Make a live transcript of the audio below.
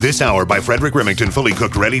This hour by Frederick Remington fully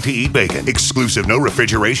cooked, ready-to-eat bacon. Exclusive, no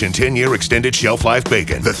refrigeration, 10-year extended shelf life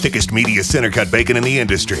bacon. The thickest, meatiest center-cut bacon in the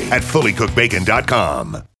industry at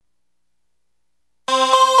fullycookedbacon.com.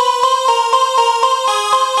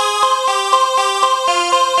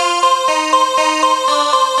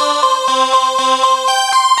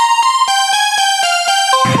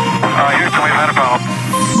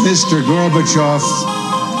 Mr. Gorbachev,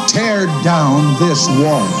 tear down this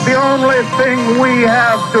wall. The only thing we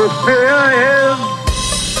have to fear is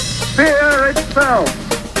fear itself.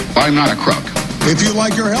 I'm not a crook. If you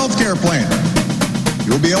like your health care plan,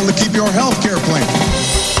 you'll be able to keep your health care plan.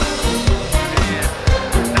 10,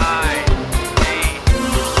 9, 8,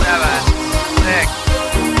 7, 6,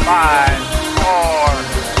 5, 4,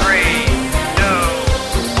 3, 2,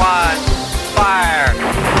 1, fire.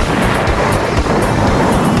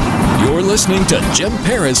 You're listening to Jim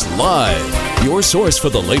Paris Live, your source for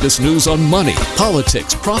the latest news on money,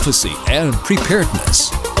 politics, prophecy, and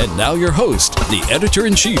preparedness. And now your host, the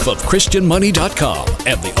editor-in-chief of ChristianMoney.com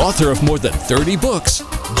and the author of more than 30 books,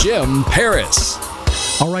 Jim Paris.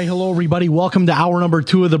 All right, hello, everybody. Welcome to hour number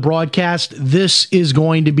 2 of the broadcast. This is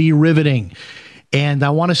going to be riveting, and I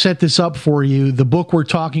want to set this up for you. The book we're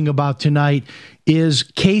talking about tonight is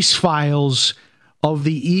Case Files of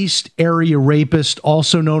the East Area Rapist,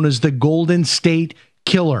 also known as the Golden State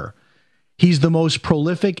Killer. He's the most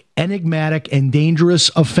prolific, enigmatic, and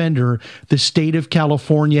dangerous offender the state of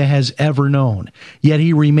California has ever known. Yet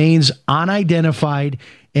he remains unidentified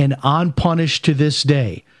and unpunished to this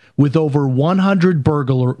day, with over 100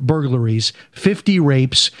 burglaries, 50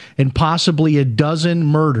 rapes, and possibly a dozen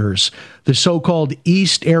murders. The so-called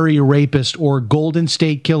East Area Rapist, or Golden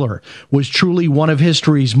State Killer, was truly one of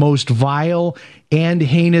history's most vile and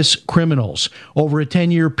heinous criminals. Over a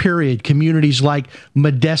 10-year period, communities like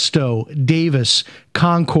Modesto, Davis,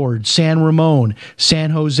 Concord, San Ramon, San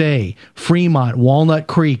Jose, Fremont, Walnut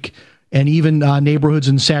Creek, and even neighborhoods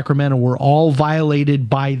in Sacramento were all violated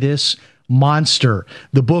by this monster.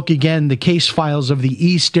 The book, again, The Case Files of the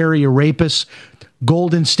East Area Rapist,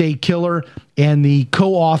 Golden State Killer, and the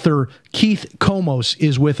co-author Keith Komos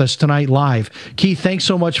is with us tonight live. Keith, thanks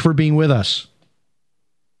so much for being with us.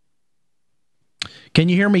 Can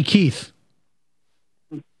you hear me, Keith?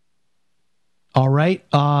 All right.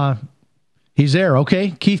 He's there.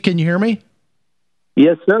 Okay. Keith, can you hear me?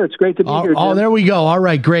 Yes, sir. It's great to be here, Jim. Oh, there we go. All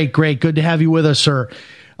right. Great. Good to have you with us, sir.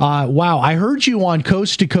 Wow. I heard you on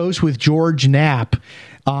Coast to Coast with George Knapp.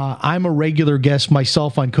 I'm a regular guest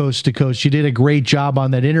myself on Coast to Coast. You did a great job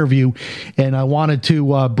on that interview, and I wanted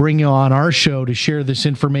to bring you on our show to share this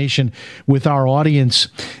information with our audience.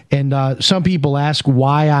 And some people ask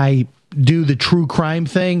why I do the true crime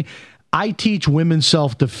thing. I teach women's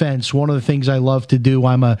self-defense. One of the things I love to do,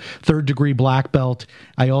 I'm a third-degree black belt.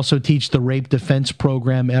 I also teach the rape defense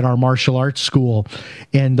program at our martial arts school.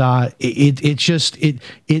 And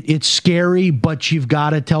it's scary, but you've got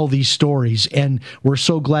to tell these stories. And we're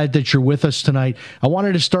so glad that you're with us tonight. I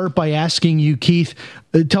wanted to start by asking you, Keith,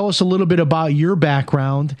 tell us a little bit about your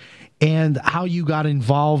background and how you got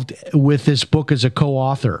involved with this book as a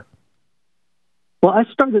co-author. Well, I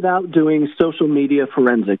started out doing social media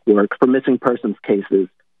forensic work for missing persons cases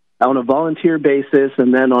on a volunteer basis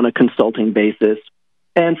and then on a consulting basis,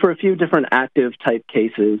 and for a few different active type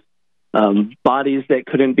cases, bodies that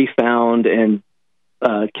couldn't be found, and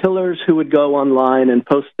killers who would go online and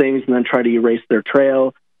post things and then try to erase their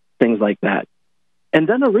trail, things like that. And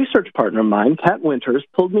then a research partner of mine, Kat Winters,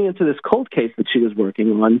 pulled me into this cold case that she was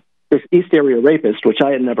working on, this East Area Rapist, which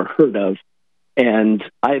I had never heard of. And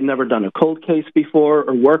I had never done a cold case before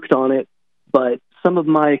or worked on it, but some of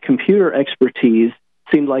my computer expertise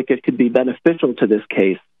seemed like it could be beneficial to this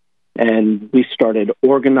case. And we started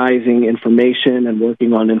organizing information and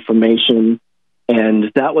working on information, and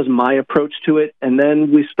that was my approach to it. And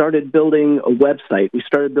then we started building a website. We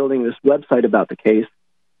started building this website about the case,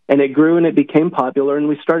 and it grew and it became popular, and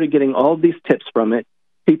we started getting all of these tips from it,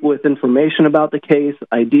 people with information about the case,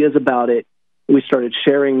 ideas about it. We started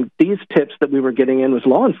sharing these tips that we were getting in with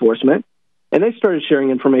law enforcement, and they started sharing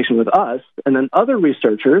information with us. And then other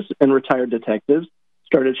researchers and retired detectives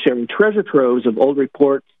started sharing treasure troves of old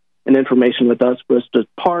reports and information with us for us to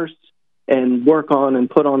parse and work on and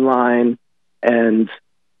put online. And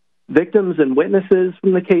victims and witnesses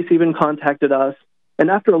from the case even contacted us. And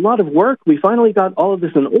after a lot of work, we finally got all of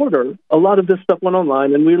this in order. A lot of this stuff went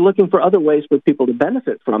online, and we were looking for other ways for people to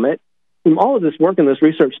benefit from it. From all of this work and this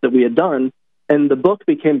research that we had done, and the book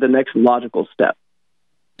became the next logical step.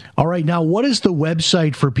 All right. Now, what is the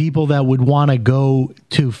website for people that would want to go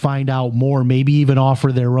to find out more, maybe even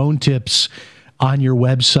offer their own tips on your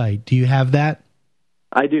website? Do you have that?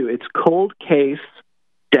 I do. It's coldcase-files.com.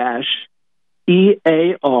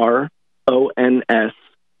 earons.com,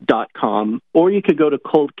 or you could go to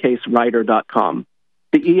coldcasewriter.com.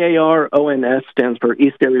 The EARONS stands for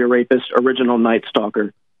East Area Rapist, Original Night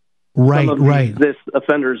Stalker. Right. This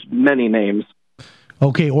offender's many names.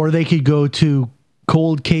 Okay, or they could go to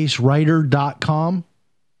coldcasewriter.com.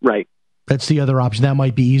 Right. That's the other option. That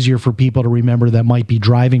might be easier for people to remember that might be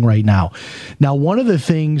driving right now. Now, one of the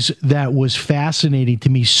things that was fascinating to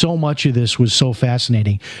me, so much of this was so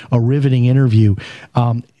fascinating, a riveting interview.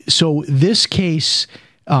 So this case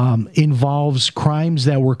involves crimes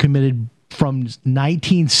that were committed from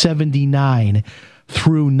 1979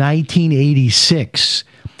 through 1986.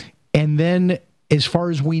 And then, as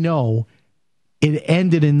far as we know, it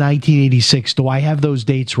ended in 1986. Do I have those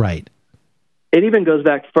dates right? It even goes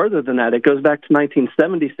back further than that. It goes back to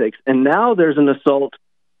 1976. And now there's an assault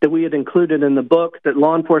that we had included in the book that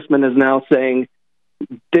law enforcement is now saying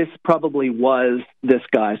this probably was this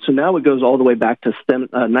guy. So now it goes all the way back to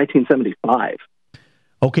 1975.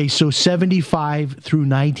 Okay, so 75 through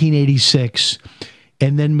 1986,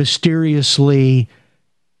 and then mysteriously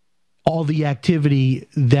all the activity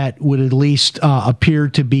that would at least appear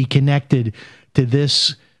to be connected to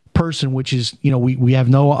this person, which is, we have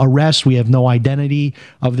no arrest, we have no identity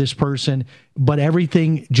of this person, but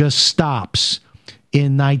everything just stops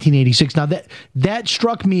in 1986. Now that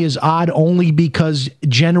struck me as odd only because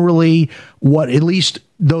generally at least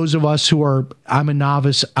those of us who are, I'm a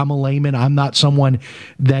novice, I'm a layman, I'm not someone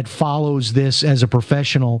that follows this as a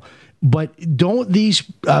professional, but don't these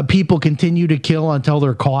people continue to kill until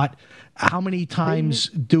they're caught? How many times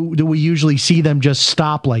do we usually see them just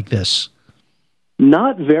stop like this?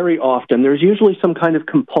 Not very often. There's usually some kind of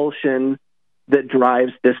compulsion that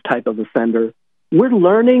drives this type of offender. We're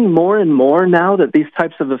learning more and more now that these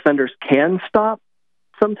types of offenders can stop.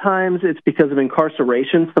 Sometimes it's because of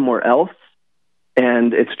incarceration somewhere else,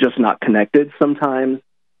 and it's just not connected. Sometimes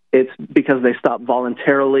it's because they stop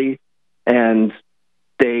voluntarily,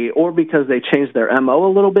 or because they change their MO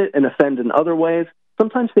a little bit and offend in other ways.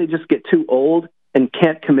 Sometimes they just get too old and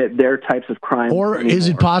can't commit their types of crimes. Or anymore. Is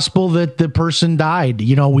it possible that the person died?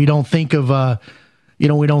 We don't think of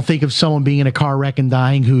someone being in a car wreck and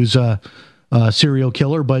dying who's a serial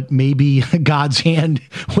killer, but maybe God's hand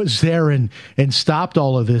was there and stopped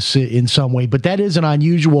all of this in some way. But that is an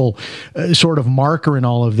unusual sort of marker in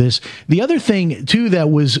all of this. The other thing too that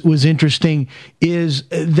was interesting is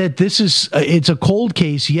that it's a cold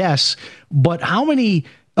case, yes, but how many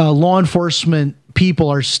law enforcement people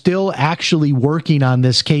are still actually working on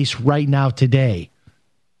this case right now today?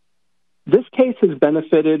 This case has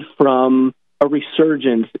benefited from a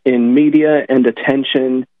resurgence in media and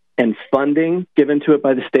attention and funding given to it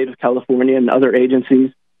by the state of California and other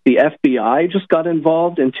agencies. The FBI just got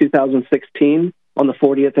involved in 2016 on the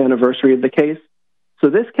 40th anniversary of the case. So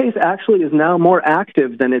this case actually is now more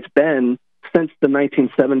active than it's been since the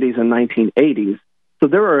 1970s and 1980s. So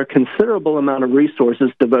there are a considerable amount of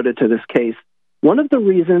resources devoted to this case. One of the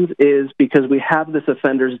reasons is because we have this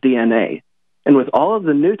offender's DNA. And with all of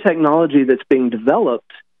the new technology that's being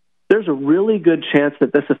developed, there's a really good chance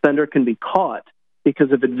that this offender can be caught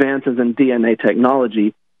because of advances in DNA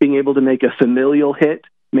technology, being able to make a familial hit,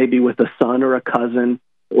 maybe with a son or a cousin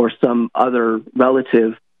or some other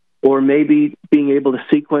relative, or maybe being able to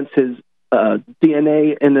sequence his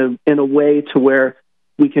DNA in a way to where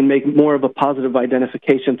we can make more of a positive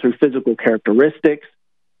identification through physical characteristics.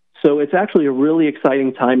 So it's actually a really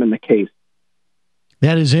exciting time in the case.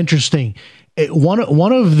 That is interesting. One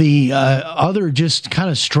of the other just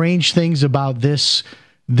kind of strange things about this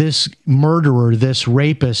murderer, this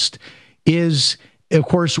rapist, is, of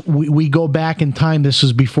course, we go back in time. This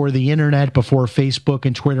was before the internet, before Facebook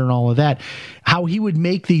and Twitter and all of that, how he would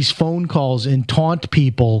make these phone calls and taunt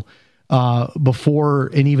people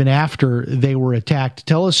before and even after they were attacked.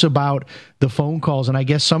 Tell us about the phone calls, and I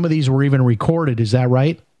guess some of these were even recorded. Is that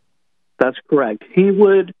right? That's correct.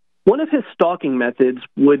 One of his stalking methods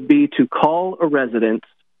would be to call a residence,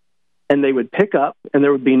 and they would pick up, and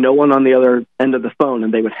there would be no one on the other end of the phone,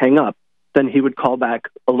 and they would hang up. Then he would call back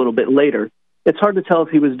a little bit later. It's hard to tell if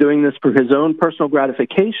he was doing this for his own personal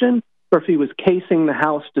gratification or if he was casing the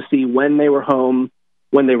house to see when they were home,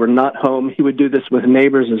 when they were not home. He would do this with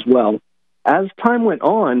neighbors as well. As time went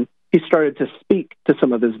on, he started to speak to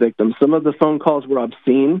some of his victims. Some of the phone calls were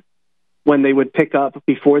obscene. When they would pick up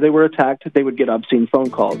before they were attacked, they would get obscene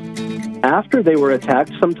phone calls. After they were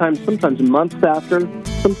attacked, sometimes months after,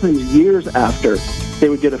 sometimes years after, they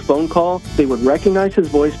would get a phone call. They would recognize his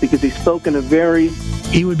voice because he spoke in a very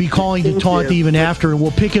He would be calling to taunt even after, and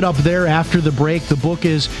we'll pick it up there after the break. The book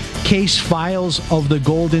is Case Files of the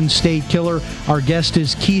Golden State Killer. Our guest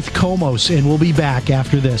is Keith Komos, and we'll be back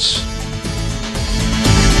after this.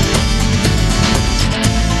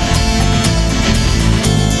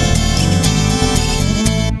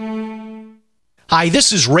 Hi,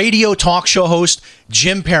 this is radio talk show host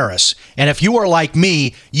Jim Paris, and if you are like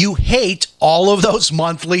me, you hate all of those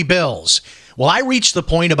monthly bills. Well, I reached the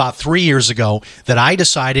point about 3 years ago that I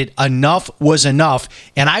decided enough was enough,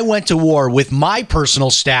 and I went to war with my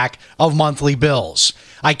personal stack of monthly bills.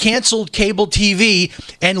 I canceled cable TV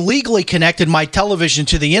and legally connected my television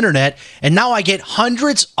to the internet, and now I get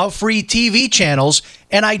hundreds of free TV channels,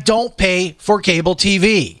 and I don't pay for cable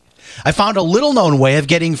TV. I found a little-known way of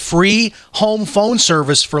getting free home phone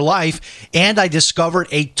service for life, and I discovered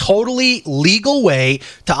a totally legal way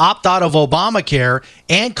to opt out of Obamacare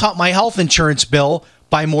and cut my health insurance bill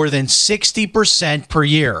by more than 60% per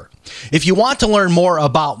year. If you want to learn more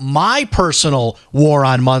about my personal war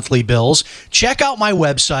on monthly bills, check out my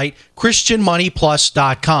website,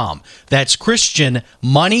 ChristianMoneyPlus.com. That's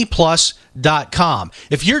ChristianMoneyPlus.com.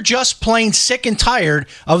 If you're just plain sick and tired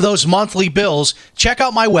of those monthly bills, check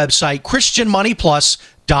out my website,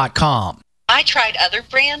 ChristianMoneyPlus.com. I tried other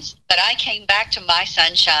brands, but I came back to my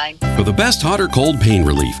Sunshine. For the best hot or cold pain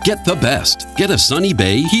relief, get the best. Get a Sunny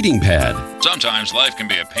Bay heating pad. Sometimes life can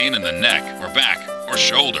be a pain in the neck or back or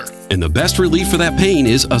shoulder. And the best relief for that pain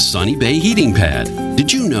is a Sunny Bay heating pad.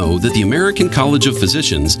 Did you know that the American College of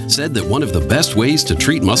Physicians said that one of the best ways to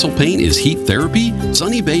treat muscle pain is heat therapy?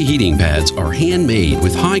 Sunny Bay heating pads are handmade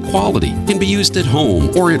with high quality, can be used at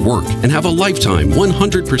home or at work, and have a lifetime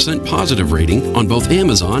 100% positive rating on both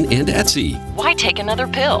Amazon and Etsy. Why take another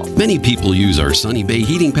pill? Many people use our Sunny Bay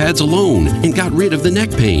heating pads alone and got rid of the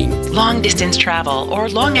neck pain. Long distance travel or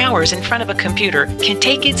long hours in front of a computer can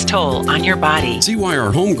take its toll on your body. See why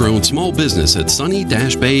our homegrown small business at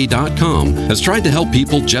sunny-bay.com has tried to help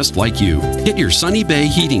people just like you. Get your Sunny Bay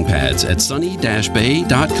heating pads at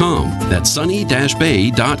sunny-bay.com. That's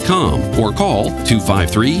sunny-bay.com or call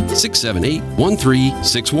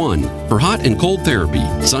 253-678-1361 for hot and cold therapy.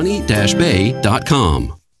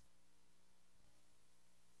 sunny-bay.com.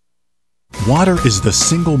 Water is the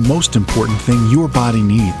single most important thing your body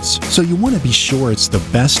needs, so you want to be sure it's the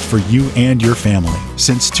best for you and your family.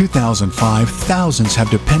 Since 2005, thousands have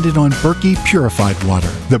depended on Berkey purified water.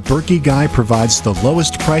 The Berkey Guy provides the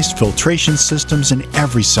lowest priced filtration systems in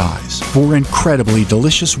every size. For incredibly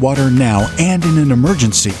delicious water now and in an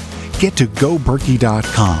emergency, get to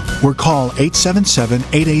GoBerkey.com or call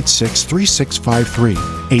 877-886-3653.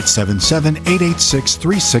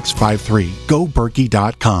 877-886-3653.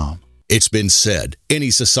 GoBerkey.com. It's been said,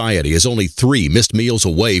 any society is only 3 missed meals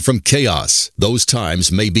away from chaos. Those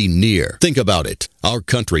times may be near. Think about it. Our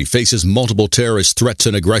country faces multiple terrorist threats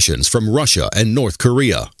and aggressions from Russia and North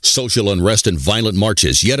Korea. Social unrest and violent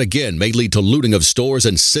marches yet again may lead to looting of stores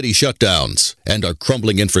and city shutdowns. And our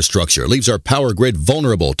crumbling infrastructure leaves our power grid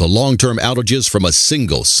vulnerable to long-term outages from a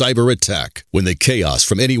single cyber attack. When the chaos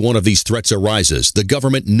from any one of these threats arises, the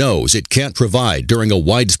government knows it can't provide during a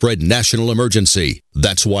widespread national emergency.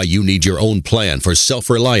 That's why you need your own plan for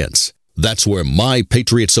self-reliance. That's where My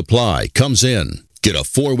Patriot Supply comes in. Get a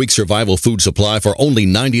 4-week survival food supply for only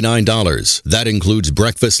 $99. That includes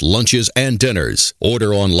breakfast, lunches, and dinners.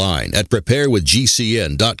 Order online at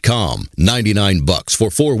preparewithgcn.com. $99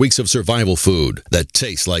 for 4 weeks of survival food that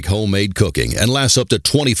tastes like homemade cooking and lasts up to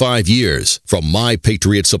 25 years. From My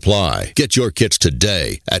Patriot Supply. Get your kits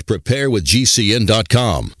today at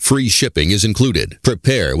preparewithgcn.com. Free shipping is included.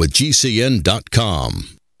 Preparewithgcn.com.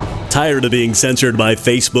 Tired of being censored by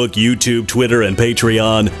Facebook, YouTube, Twitter, and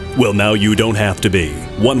Patreon? Well, now you don't have to be.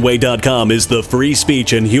 OneWay.com is the free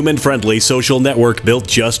speech and human-friendly social network built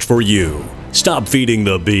just for you. Stop feeding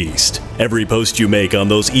the beast. Every post you make on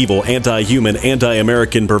those evil, anti-human,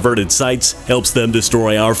 anti-American perverted sites helps them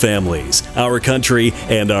destroy our families, our country,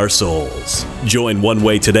 and our souls. Join One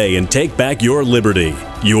Way today and take back your liberty.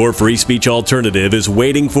 Your free speech alternative is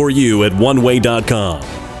waiting for you at OneWay.com.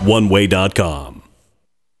 OneWay.com.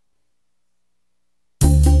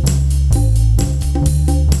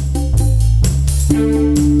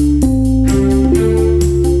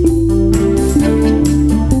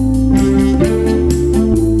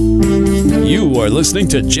 You are listening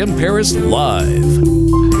to Jim Paris Live.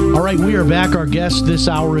 All right, we are back. Our guest this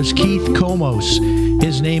hour is Keith Komos.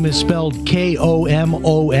 His name is spelled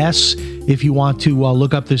Komos. If you want to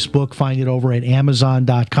look up this book, find it over at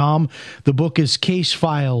Amazon.com. The book is Case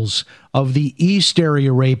Files of the East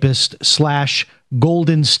Area Rapist /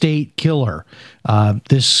 Golden State Killer.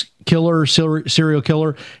 This killer, serial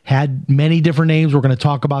killer, had many different names. We're going to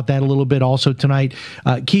talk about that a little bit also tonight.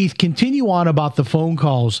 Keith, continue on about the phone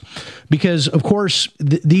calls, because, of course,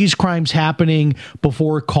 these crimes happening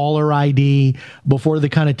before caller ID, before the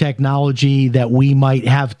kind of technology that we might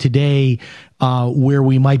have today, where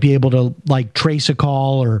we might be able to like trace a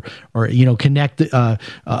call or connect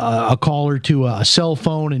a caller to a cell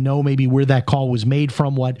phone and know maybe where that call was made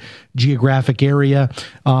from, what geographic area.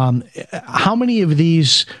 How many of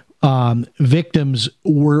these victims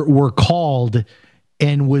were called,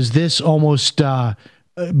 and was this almost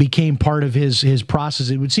became part of his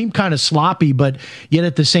process? It would seem kind of sloppy, but yet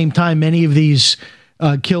at the same time, many of these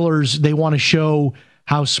killers, they want to show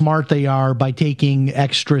how smart they are by taking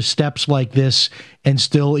extra steps like this and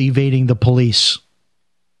still evading the police.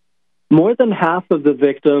 More than half of the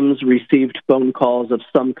victims received phone calls of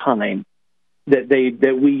some kind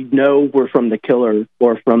that we know were from the killer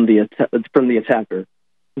or from the attacker.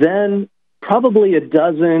 Then probably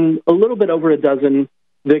a little bit over a dozen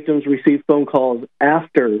victims received phone calls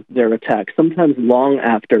after their attack, sometimes long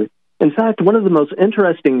after. In fact, one of the most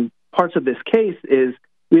interesting parts of this case is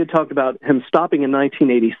we had talked about him stopping in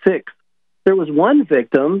 1986. There was one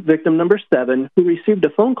victim number 7, who received a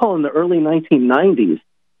phone call in the early 1990s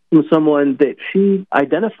from someone that she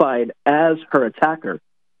identified as her attacker.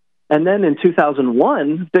 And then in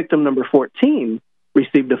 2001, victim number 14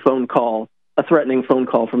 received a threatening phone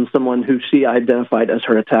call from someone who she identified as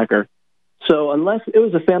her attacker. So unless it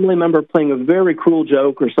was a family member playing a very cruel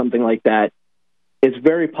joke or something like that, it's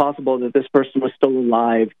very possible that this person was still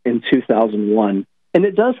alive in 2001. And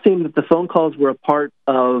it does seem that the phone calls were a part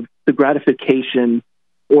of the gratification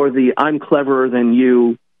or the I'm cleverer than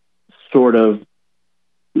you sort of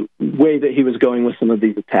way that he was going with some of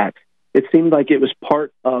these attacks. It seemed like it was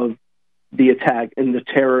part of the attack and the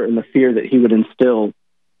terror and the fear that he would instill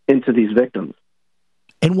into these victims.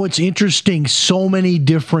 And what's interesting, so many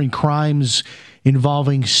different crimes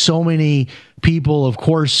involving so many people. Of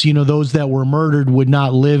course, those that were murdered would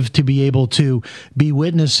not live to be able to be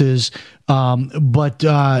witnesses. But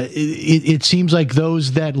it seems like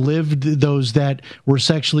those that lived, those that were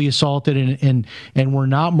sexually assaulted and were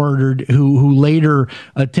not murdered, who later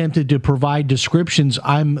attempted to provide descriptions.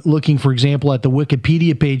 I'm looking, for example, at the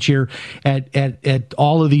Wikipedia page here at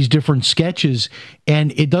all of these different sketches,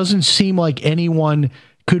 and it doesn't seem like anyone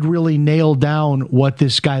could really nail down what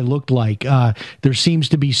this guy looked like. There seems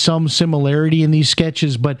to be some similarity in these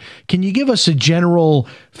sketches, but can you give us a general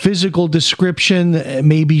physical description,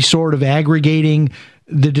 maybe sort of aggregating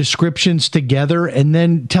the descriptions together, and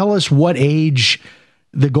then tell us what age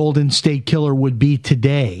the Golden State Killer would be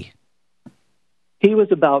today? He was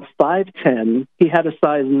about 5'10". He had a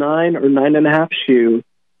size 9 or 9.5 shoe.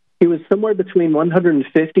 He was somewhere between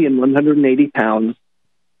 150 and 180 pounds.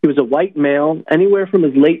 He was a white male, anywhere from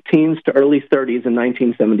his late teens to early 30s in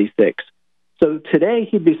 1976. So today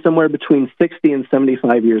he'd be somewhere between 60 and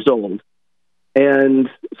 75 years old. And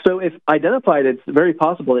so if identified, it's very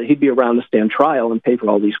possible that he'd be around to stand trial and pay for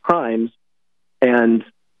all these crimes. And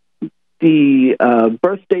the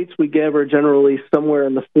birth dates we give are generally somewhere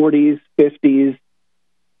in the 40s, 50s,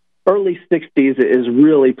 early 60s is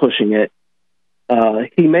really pushing it.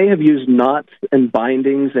 He may have used knots and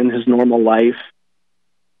bindings in his normal life.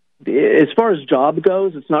 As far as job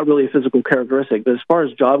goes, it's not really a physical characteristic, but as far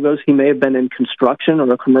as job goes, he may have been in construction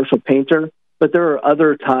or a commercial painter, but there are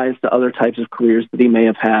other ties to other types of careers that he may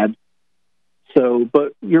have had. So,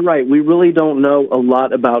 but you're right, we really don't know a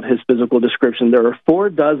lot about his physical description. There are 4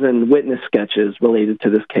 witness sketches related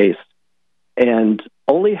to this case, and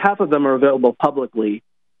only half of them are available publicly,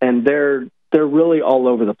 and they're really all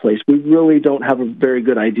over the place. We really don't have a very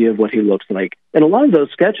good idea of what he looks like. And a lot of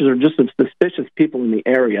those sketches are just of suspicious people in the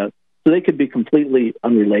area, so they could be completely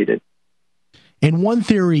unrelated. And one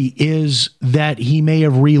theory is that he may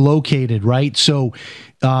have relocated, right? So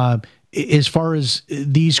as far as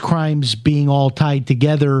these crimes being all tied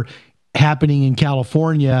together, happening in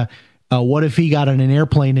California, what if he got on an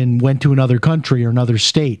airplane and went to another country or another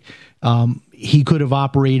state? He could have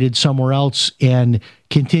operated somewhere else and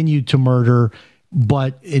continued to murder,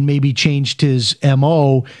 but it maybe changed his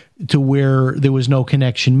MO to where there was no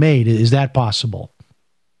connection made. Is that possible?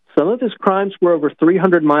 Some of his crimes were over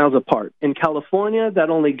 300 miles apart. In California,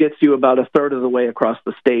 that only gets you about a third of the way across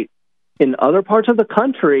the state. In other parts of the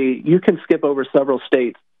country, you can skip over several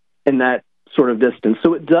states in that sort of distance.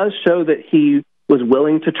 So it does show that he was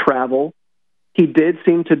willing to travel. He did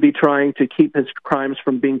seem to be trying to keep his crimes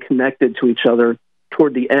from being connected to each other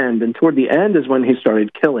toward the end. And toward the end is when he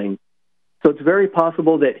started killing. So it's very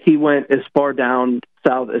possible that he went as far down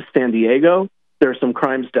south as San Diego. There are some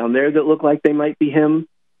crimes down there that look like they might be him.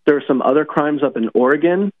 there are some other crimes up in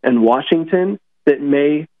Oregon and Washington that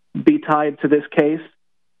may be tied to this case.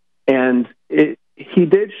 And he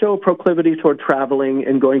did show a proclivity toward traveling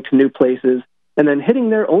and going to new places and then hitting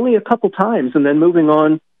there only a couple times and then moving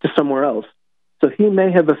on to somewhere else. So he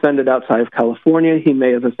may have offended outside of California. He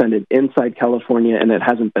may have offended inside California, and it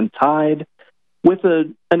hasn't been tied. With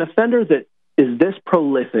an offender that is this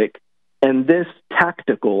prolific and this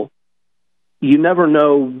tactical, you never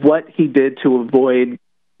know what he did to avoid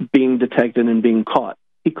being detected and being caught.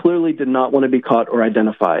 He clearly did not want to be caught or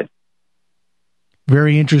identified.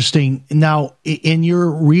 Very interesting. Now, in your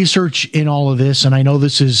research in all of this, and I know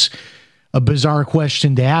this is a bizarre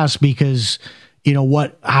question to ask because,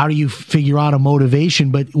 how do you figure out a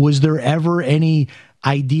motivation? But was there ever any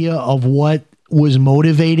idea of what was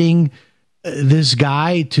motivating this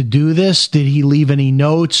guy to do this? Did he leave any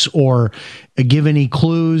notes or give any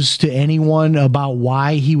clues to anyone about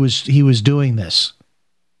why he was doing this?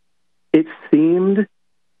 It seemed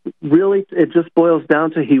really, it just boils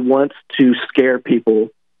down to he wants to scare people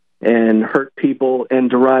and hurt people and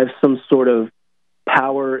derive some sort of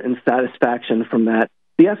power and satisfaction from that.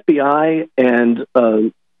 The FBI and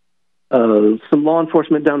some law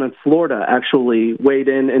enforcement down in Florida actually weighed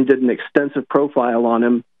in and did an extensive profile on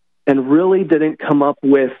him and really didn't come up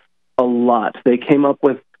with a lot. They came up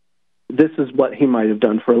with, this is what he might have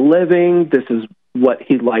done for a living, this is what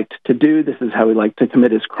he liked to do, this is how he liked to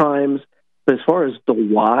commit his crimes. But as far as the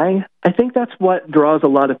why, I think that's what draws a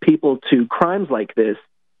lot of people to crimes like this,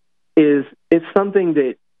 is it's something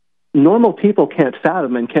that normal people can't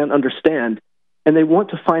fathom and can't understand, and they want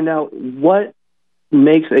to find out what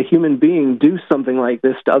makes a human being do something like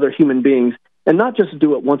this to other human beings, and not just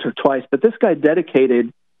do it once or twice, but this guy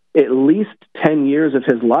dedicated at least 10 years of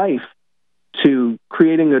his life to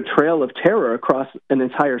creating a trail of terror across an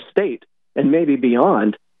entire state and maybe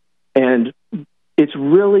beyond. And it's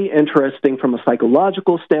really interesting from a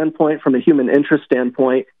psychological standpoint, from a human interest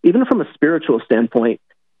standpoint, even from a spiritual standpoint,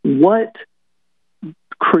 what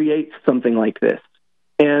creates something like this?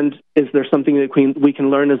 And is there something that we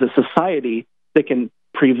can learn as a society that can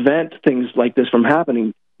prevent things like this from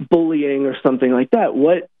happening, bullying or something like that?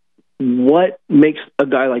 What makes a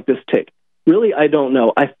guy like this tick? Really, I don't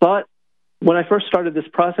know. I thought when I first started this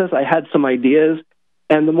process, I had some ideas,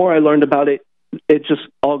 and the more I learned about it, it just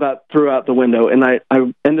all got thrown out the window, and I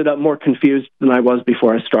ended up more confused than I was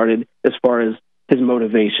before I started as far as his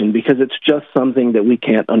motivation, because it's just something that we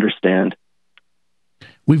can't understand.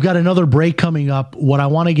 We've got another break coming up. What I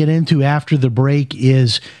want to get into after the break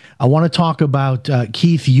is I want to talk about,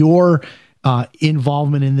 Keith, your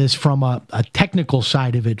involvement in this from a technical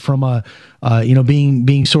side of it, from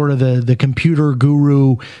being sort of the computer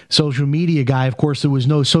guru, social media guy. Of course, there was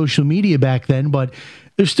no social media back then, but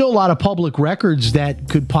there's still a lot of public records that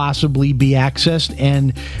could possibly be accessed,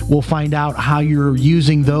 and we'll find out how you're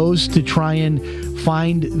using those to try and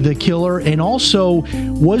find the killer. And also,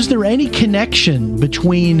 was there any connection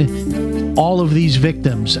between all of these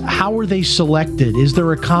victims? How were they selected? Is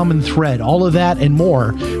there a common thread? All of that and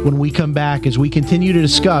more when we come back as we continue to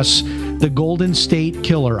discuss the Golden State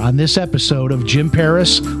Killer on this episode of Jim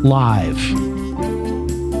Paris Live.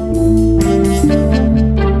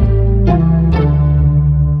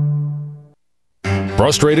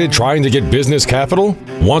 Frustrated trying to get business capital?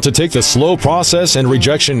 Want to take the slow process and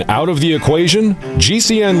rejection out of the equation?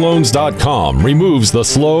 GCNloans.com removes the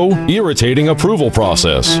slow, irritating approval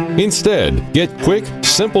process. Instead, get quick,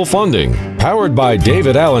 simple funding. Powered by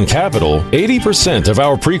David Allen Capital, 80% of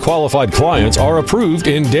our pre-qualified clients are approved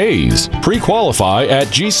in days. Pre-qualify at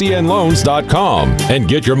GCNloans.com and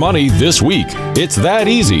get your money this week. It's that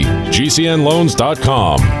easy.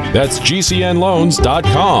 GCNloans.com. That's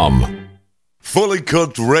GCNloans.com. Fully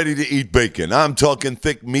cooked, ready-to-eat bacon. I'm talking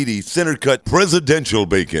thick, meaty, center-cut presidential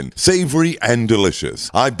bacon. Savory and delicious.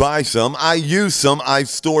 I buy some, I use some, I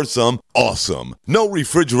store some. Awesome. No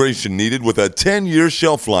refrigeration needed with a 10-year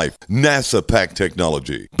shelf life. NASA-packed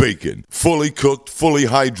technology. Bacon. Fully cooked, fully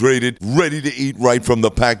hydrated, ready to eat right from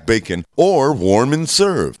the packed bacon. Or warm and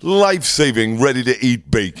served. Life-saving, ready-to-eat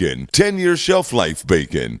bacon. 10-year shelf life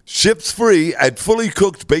bacon. Ships free at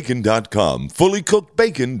fullycookedbacon.com.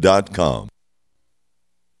 Fullycookedbacon.com.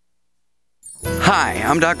 Hi,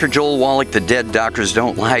 I'm Dr. Joel Wallach, the Dead Doctors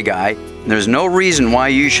Don't Lie guy. There's no reason why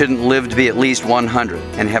you shouldn't live to be at least 100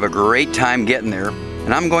 and have a great time getting there.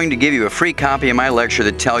 and I'm going to give you a free copy of my lecture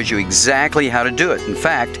that tells you exactly how to do it. In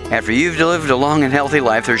fact, after you've lived a long and healthy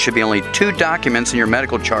life, there should be only 2 documents in your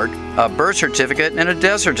medical chart, a birth certificate and a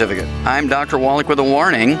death certificate. I'm Dr. Wallach with a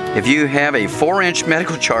warning. If you have a 4-inch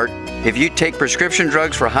medical chart, if you take prescription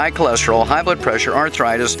drugs for high cholesterol, high blood pressure,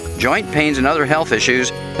 arthritis, joint pains, and other health issues,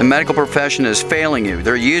 the medical profession is failing you.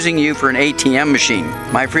 They're using you for an ATM machine.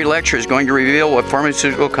 My free lecture is going to reveal what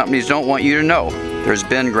pharmaceutical companies don't want you to know. There's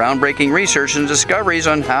been groundbreaking research and discoveries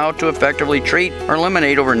on how to effectively treat or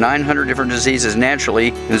eliminate over 900 different diseases naturally,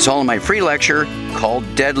 and it's all in my free lecture called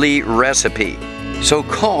Deadly Recipe. So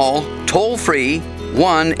call toll-free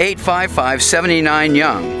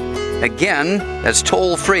 1-855-79-YOUNG. Again, that's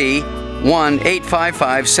toll-free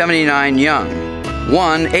 1-855-79-YOUNG.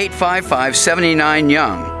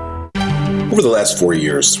 1-855-79-YOUNG. Over the last 4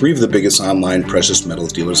 years, 3 of the biggest online precious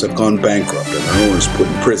metals dealers have gone bankrupt and their owners put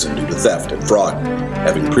in prison due to theft and fraud.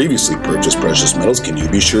 Having previously purchased precious metals, can you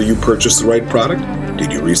be sure you purchased the right product?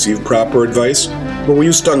 Did you receive proper advice? Or were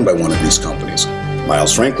you stung by one of these companies?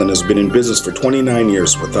 Miles Franklin has been in business for 29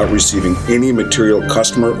 years without receiving any material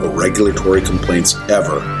customer or regulatory complaints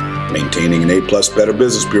ever. Maintaining an A-plus Better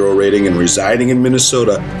Business Bureau rating and residing in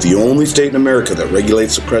Minnesota, the only state in America that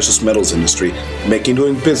regulates the precious metals industry, making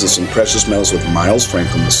doing business in precious metals with Miles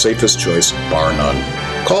Franklin the safest choice, bar none.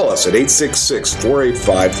 Call us at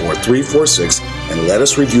 866-485-4346 and let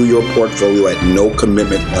us review your portfolio at no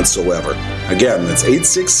commitment whatsoever. Again, that's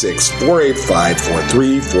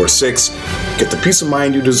 866-485-4346. Get the peace of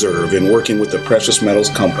mind you deserve in working with a precious metals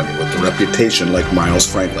company with a reputation like Miles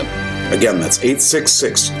Franklin. Again, that's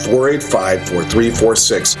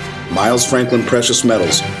 866-485-4346. Miles Franklin Precious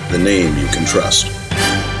Metals, the name you can trust.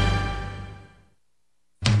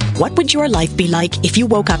 What would your life be like if you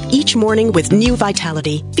woke up each morning with new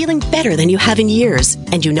vitality, feeling better than you have in years,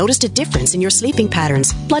 and you noticed a difference in your sleeping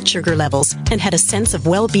patterns, blood sugar levels, and had a sense of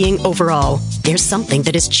well-being overall? There's something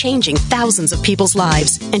that is changing thousands of people's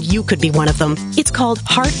lives, and you could be one of them. It's called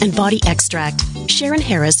Heart and Body Extract. Sharon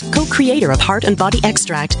Harris, co-creator of Heart and Body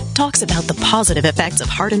Extract, talks about the positive effects of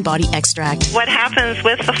Heart and Body Extract. What happens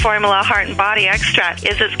with the formula Heart and Body Extract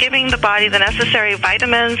is it's giving the body the necessary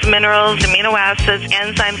vitamins, minerals, amino acids,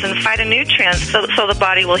 enzymes, and phytonutrients so the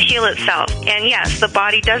body will heal itself. And yes, the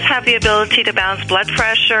body does have the ability to balance blood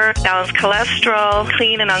pressure, balance cholesterol,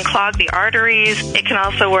 clean and unclog the arteries. It can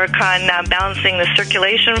also work on balancing the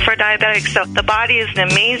circulation for diabetics. So the body is an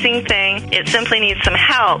amazing thing. It simply needs some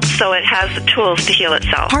help so it has the tools to heal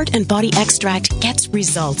itself. Heart and Body Extract gets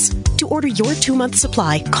results. To order your 2-month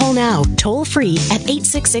supply, call now, toll free at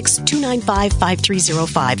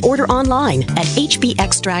 866-295-5305. Order online at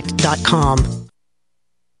hbextract.com.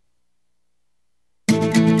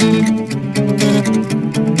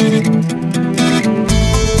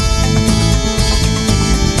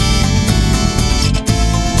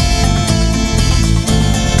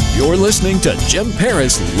 You're listening to Jim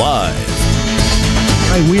Paris Live.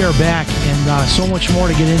 All right, we are back, and so much more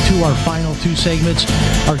to get into our final 2 segments.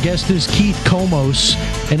 Our guest is Keith Komos,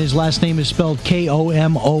 and his last name is spelled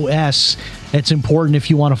Komos. It's important if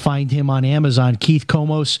you want to find him on Amazon. Keith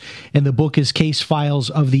Komos, and the book is Case Files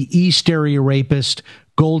of the East Area Rapist,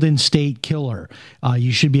 Golden State Killer.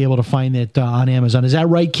 You should be able to find it on Amazon. Is that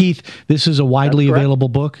right, Keith? This is a widely available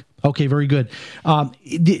book? Okay, very good.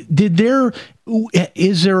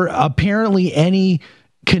 Is there apparently any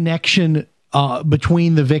connection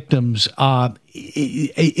between the victims?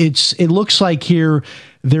 It looks like here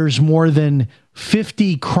there's more than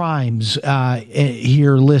 50 crimes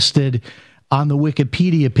here listed on the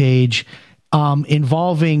Wikipedia page,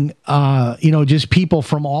 involving just people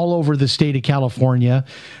from all over the state of California.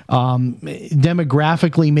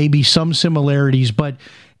 Demographically, maybe some similarities, but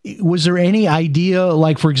was there any idea,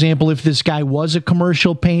 like, for example, if this guy was a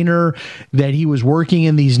commercial painter, that he was working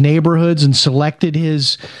in these neighborhoods and selected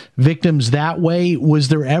his victims that way? Was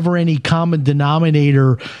there ever any common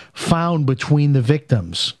denominator found between the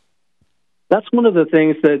victims? That's one of the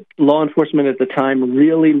things that law enforcement at the time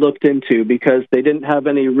really looked into, because they didn't have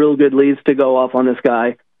any real good leads to go off on this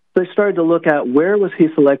guy. They started to look at, where was he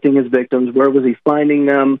selecting his victims? Where was he finding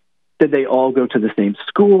them? Did they all go to the same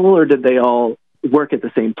school, or did they all work at the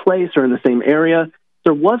same place or in the same area?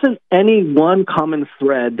 There wasn't any one common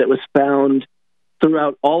thread that was found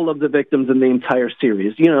throughout all of the victims in the entire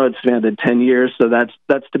series. It's spanned 10 years, so that's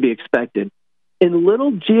to be expected. In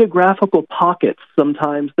little geographical pockets,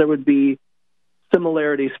 sometimes there would be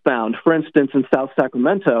similarities found. For instance, in South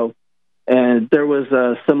Sacramento, and there was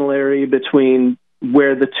a similarity between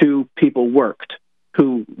where the 2 people worked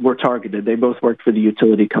who were targeted. They both worked for the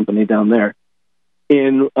utility company down there.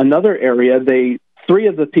 In another area, 3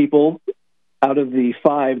 of the people out of the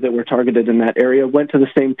 5 that were targeted in that area went to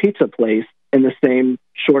the same pizza place in the same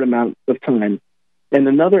short amount of time. In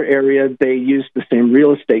another area, they used the same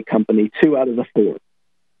real estate company, 2 out of the 4.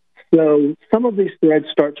 So some of these threads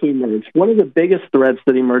start to emerge. One of the biggest threads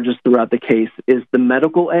that emerges throughout the case is the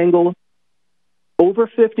medical angle. Over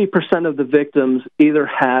 50% of the victims either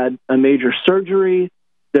had a major surgery,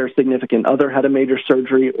 their significant other had a major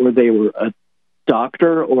surgery, or they were a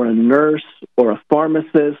doctor or a nurse or a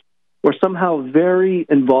pharmacist, or somehow very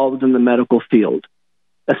involved in the medical field,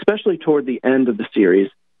 especially toward the end of the series.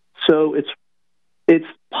 So it's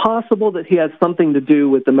possible that he had something to do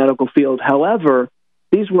with the medical field. However,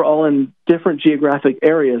 these were all in different geographic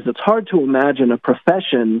areas. It's hard to imagine a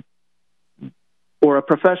profession or a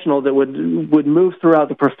professional that would move throughout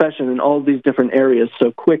the profession in all these different areas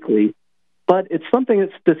so quickly. But it's something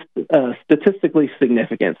that's statistically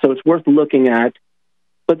significant, so it's worth looking at.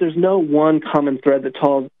 But there's no one common thread that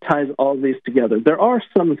ties all of these together. There are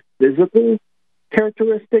some physical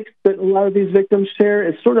characteristics that a lot of these victims share.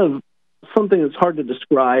 It's sort of something that's hard to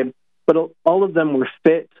describe, but all of them were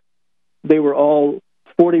fit. They were all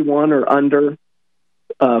 41 or under,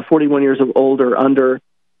 41 years of old or under.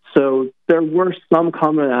 So there were some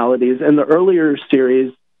commonalities. In the earlier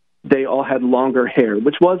series, they all had longer hair,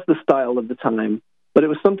 which was the style of the time, but it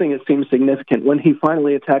was something that seemed significant. When he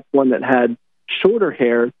finally attacked one that had shorter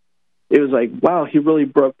hair, it was like, wow, he really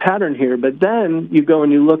broke pattern here. But then you go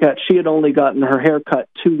and you look at, she had only gotten her hair cut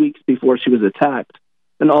 2 weeks before she was attacked.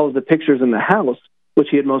 And all of the pictures in the house, which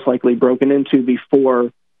he had most likely broken into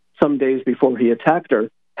before, some days before he attacked her,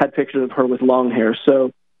 had pictures of her with long hair.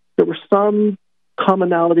 So there were some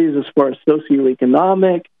commonalities as far as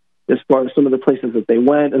socioeconomic, as far as some of the places that they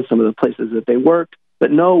went and some of the places that they worked,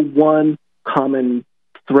 but no one common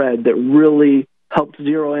thread that really helped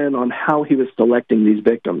zero in on how he was selecting these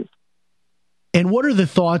victims. And what are the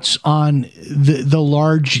thoughts on the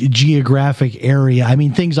large geographic area? I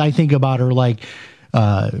mean, things I think about are like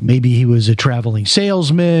maybe he was a traveling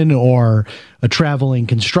salesman or a traveling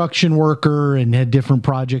construction worker and had different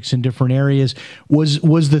projects in different areas.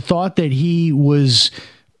 Was the thought that he was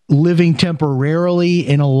living temporarily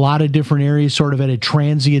in a lot of different areas, sort of at a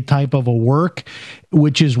transient type of a work,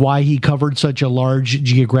 which is why he covered such a large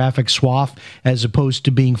geographic swath as opposed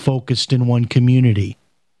to being focused in one community?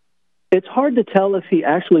 It's hard to tell if he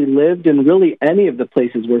actually lived in really any of the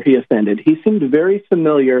places where he offended. He seemed very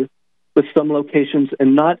familiar with some locations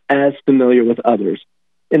and not as familiar with others.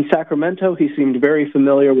 In Sacramento, he seemed very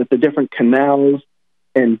familiar with the different canals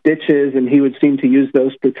and ditches, and he would seem to use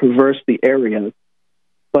those to traverse the area.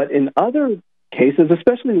 But in other cases,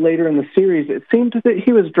 especially later in the series, it seemed that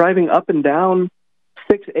he was driving up and down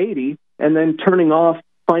 680 and then turning off,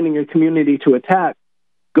 finding a community to attack,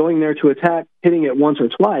 going there to attack, hitting it once or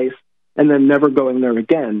twice, and then never going there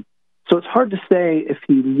again. So it's hard to say if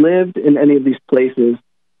he lived in any of these places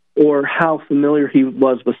or how familiar he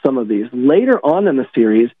was with some of these. Later on in the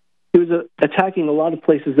series, he was attacking a lot of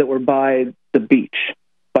places that were by the beach,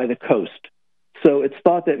 by the coast. So it's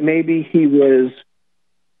thought that maybe he was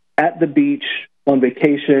at the beach on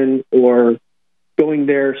vacation or going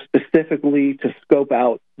there specifically to scope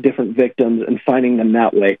out different victims and finding them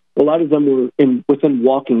that way. A lot of them were within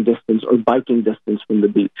walking distance or biking distance from the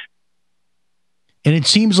beach. And it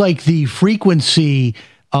seems like the frequency,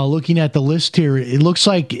 looking at the list here, it looks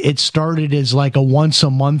like it started as like a once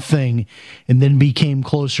a month thing and then became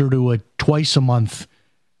closer to a twice a month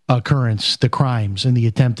occurrence, the crimes and the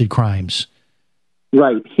attempted crimes.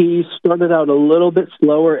 Right. He started out a little bit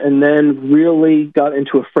slower and then really got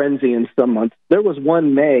into a frenzy in some months. There was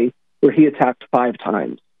one May where he attacked 5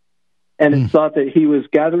 times. And it's thought that he was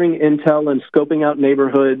gathering intel and scoping out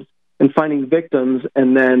neighborhoods and finding victims,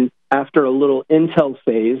 and then after a little intel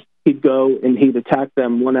phase, he'd go and he'd attack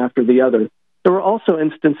them one after the other. There were also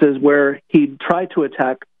instances where he'd try to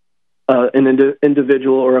attack an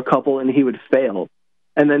individual or a couple, and he would fail.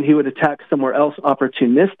 And then he would attack somewhere else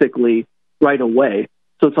opportunistically right away.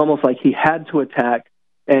 So it's almost like he had to attack,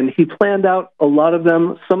 and he planned out a lot of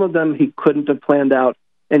them. Some of them he couldn't have planned out,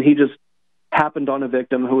 and he just happened on a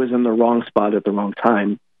victim who was in the wrong spot at the wrong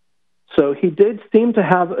time. So he did seem to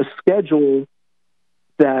have a schedule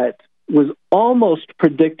that was almost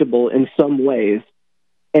predictable in some ways.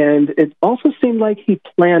 And it also seemed like he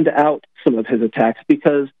planned out some of his attacks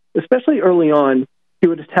because, especially early on, he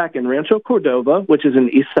would attack in Rancho Cordova, which is in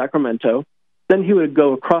East Sacramento. Then he would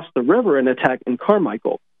go across the river and attack in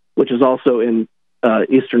Carmichael, which is also in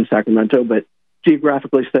eastern Sacramento, but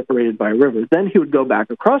geographically separated by a river. Then he would go back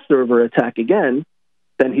across the river, attack again.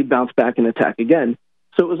 Then he'd bounce back and attack again.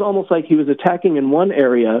 So it was almost like he was attacking in one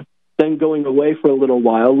area, then going away for a little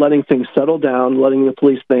while, letting things settle down, letting the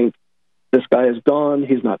police think, this guy is gone,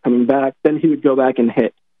 he's not coming back. Then he would go back and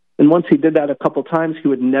hit. And once he did that a couple times, he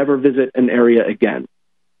would never visit an area again.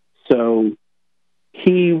 So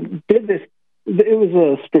he did this. It was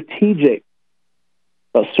a strategic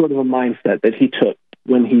sort of a mindset that he took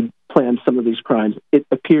when he planned some of these crimes. It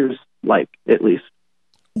appears like, at least.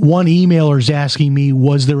 One emailer's asking me,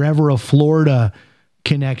 was there ever a Florida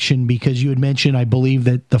connection? Because you had mentioned, I believe,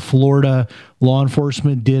 that the Florida law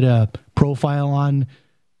enforcement did a profile on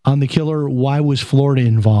the killer. Why was Florida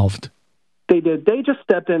involved? They did. They just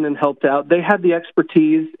stepped in and helped out. They had the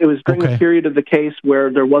expertise. It was during a period of the case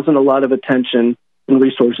where there wasn't a lot of attention and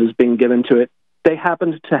resources being given to it. They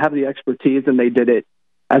happened to have the expertise, and they did it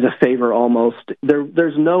as a favor almost.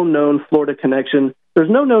 There's no known Florida connection. There's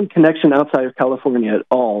no known connection outside of California at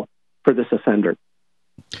all for this offender.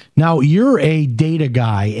 Now, you're a data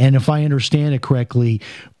guy, and if I understand it correctly,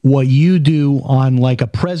 what you do on like a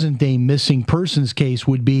present-day missing persons case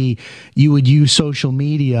would be you would use social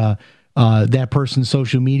media, that person's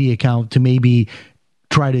social media account, to maybe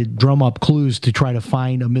try to drum up clues to try to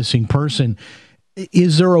find a missing person.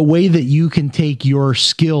 Is there a way that you can take your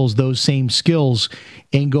skills, those same skills,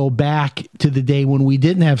 and go back to the day when we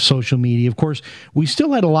didn't have social media? Of course, we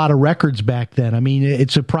still had a lot of records back then. I mean,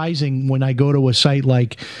 it's surprising when I go to a site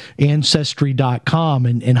like Ancestry.com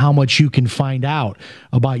and how much you can find out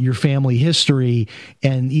about your family history,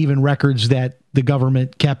 and even records that the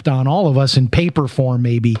government kept on all of us in paper form,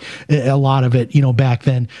 maybe a lot of it, back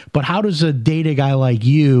then. But how does a data guy like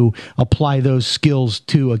you apply those skills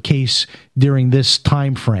to a case during this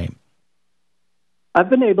time frame? I've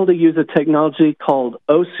been able to use a technology called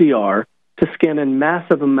OCR to scan in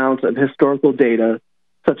massive amounts of historical data,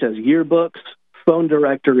 such as yearbooks, phone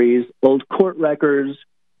directories, old court records,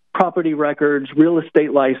 property records, real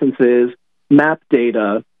estate licenses, map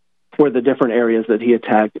data for the different areas that he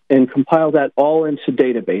attacked, and compile that all into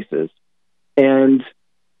databases. And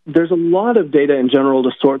there's a lot of data in general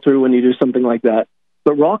to sort through when you do something like that.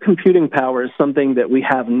 But raw computing power is something that we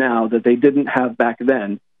have now that they didn't have back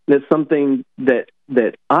then. And it's something that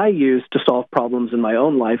I use to solve problems in my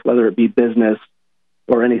own life, whether it be business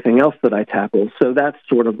or anything else that I tackle. So that's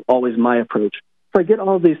sort of always my approach. So I get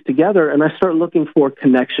all of these together and I start looking for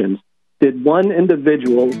connections. Did one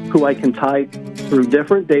individual who I can tie through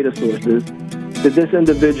different data sources, did this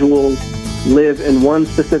individual live in one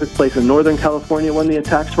specific place in Northern California when the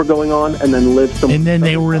attacks were going on, and then live somewhere? And then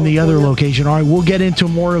they were in the other location. All right, we'll get into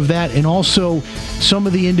more of that, and also some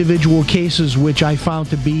of the individual cases which I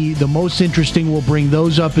found to be the most interesting. We'll bring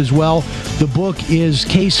those up as well. The book is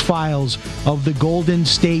Case Files of the Golden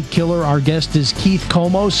State Killer. Our guest is Keith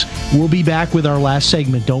Komos. We'll be back with our last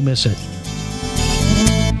segment. Don't miss it.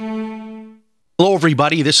 Hello,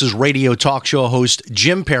 everybody. This is radio talk show host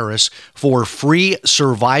Jim Paris for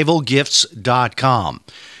FreeSurvivalGifts.com.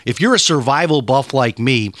 If you're a survival buff like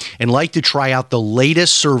me and like to try out the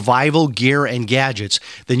latest survival gear and gadgets,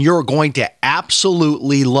 then you're going to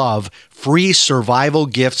absolutely love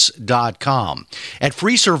FreeSurvivalGifts.com. At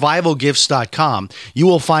FreeSurvivalGifts.com, you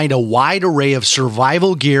will find a wide array of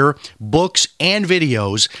survival gear, books, and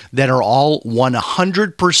videos that are all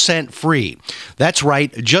 100% free. That's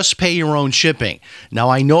right, just pay your own shipping. Now,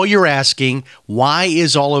 I know you're asking, why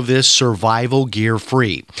is all of this survival gear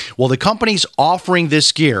free? Well, the companies offering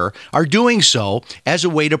this gear are doing so as a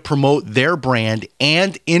way to promote their brand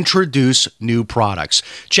and introduce new products.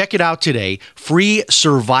 Check it out today,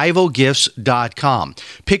 FreeSurvivalGifts.com.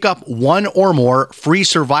 Pick up one or more free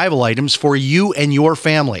survival items for you and your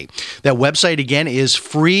family. That website again is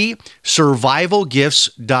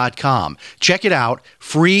FreeSurvivalGifts.com. Check it out,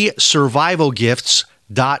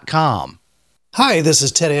 FreeSurvivalGifts.com. Hi, this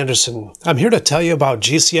is Ted Anderson. I'm here to tell you about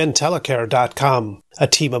GCNtelecare.com, a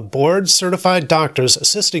team of board-certified doctors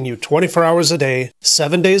assisting you 24 hours a day,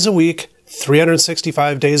 7 days a week,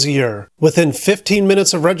 365 days a year. Within 15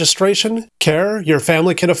 minutes of registration, care your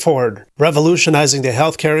family can afford. Revolutionizing the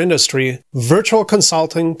healthcare industry, virtual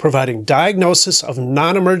consulting providing diagnosis of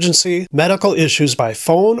non-emergency medical issues by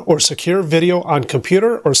phone or secure video on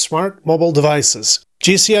computer or smart mobile devices.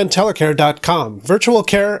 GCNtelecare.com. Virtual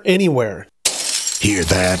care anywhere. Hear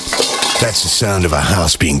that? That's the sound of a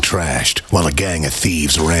house being trashed while a gang of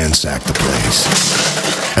thieves ransack the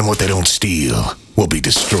place. And what they don't steal will be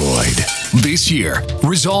destroyed. This year,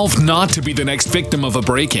 resolve not to be the next victim of a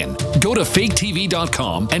break-in. Go to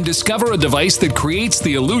faketv.com and discover a device that creates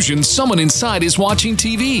the illusion someone inside is watching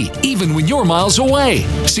TV, even when you're miles away.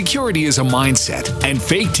 Security is a mindset, and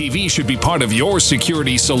Fake TV should be part of your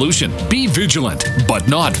security solution. Be vigilant, but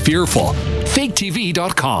not fearful.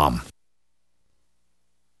 faketv.com.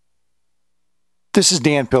 This is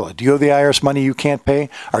Dan Pilla. Do you owe the IRS money you can't pay?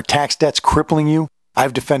 Are tax debts crippling you?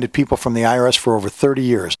 I've defended people from the IRS for over 30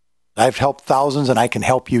 years. I've helped thousands, and I can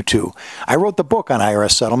help you too. I wrote the book on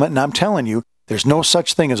IRS settlement, and I'm telling you, there's no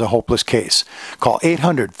such thing as a hopeless case. Call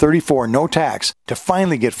 800-34-NO-TAX to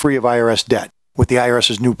finally get free of IRS debt. With the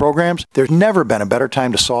IRS's new programs, there's never been a better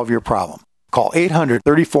time to solve your problem. Call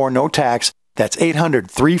 800-34-NO-TAX. That's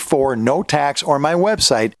 800-34-NO-TAX, or my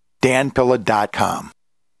website, danpilla.com.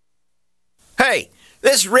 Hey,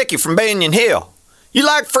 this is Ricky from Banyan Hill. You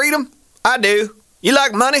like freedom? I do. You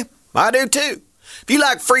like money? I do too. If you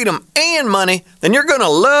like freedom and money, then you're going to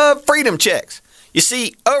love Freedom Checks. You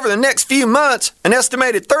see, over the next few months, an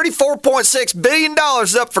estimated $34.6 billion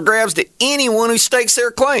is up for grabs to anyone who stakes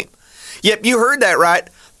their claim. Yep, you heard that right,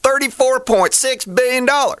 $34.6 billion.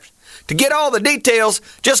 To get all the details,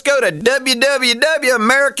 just go to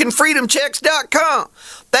www.americanfreedomchecks.com.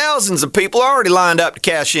 Thousands of people are already lined up to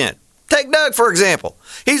cash in. Take Doug, for example.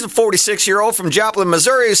 He's a 46-year-old from Joplin,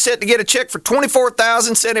 Missouri who's set to get a check for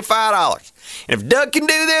 $24,075. And if Doug can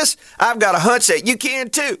do this, I've got a hunch that you can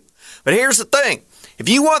too. But here's the thing. If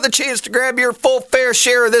you want the chance to grab your full fair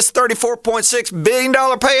share of this $34.6 billion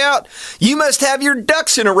payout, you must have your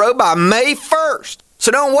ducks in a row by May 1st.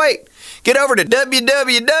 So don't wait. Get over to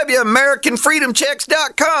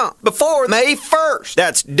www.americanfreedomchecks.com before May 1st.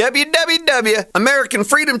 That's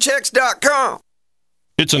www.americanfreedomchecks.com.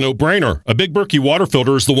 It's a no-brainer. A Big Berkey water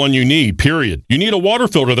filter is the one you need, period. You need a water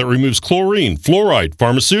filter that removes chlorine, fluoride,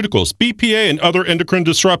 pharmaceuticals, BPA, and other endocrine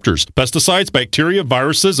disruptors, pesticides, bacteria,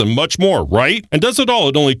 viruses, and much more, right? And does it all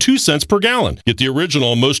at only 2 cents per gallon. Get the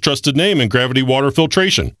original and most trusted name in gravity water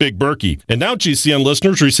filtration, Big Berkey. And now GCN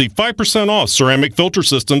listeners receive 5% off ceramic filter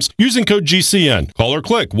systems using code GCN. Call or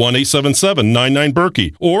click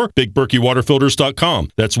 1-877-99-BERKEY or BigBerkeyWaterFilters.com.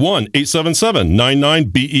 That's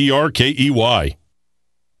 1-877-99-BERKEY.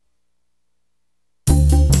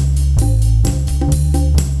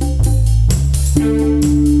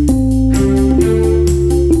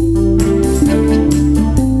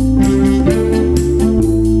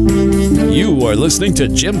 You are listening to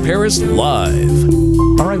Jim Paris Live.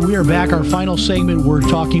 All right, we are back. Our final segment, we're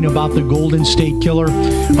talking about the Golden State Killer.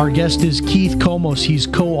 Our guest is Keith Komos. He's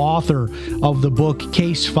co-author of the book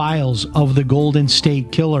Case Files of the Golden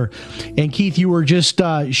State Killer. And Keith, you were just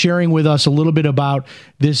sharing with us a little bit about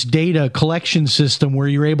this data collection system where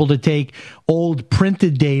you're able to take old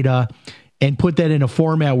printed data and put that in a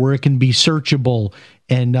format where it can be searchable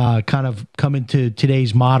and kind of come into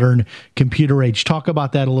today's modern computer age. Talk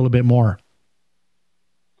about that a little bit more.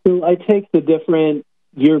 So I take the different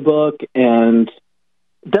yearbook and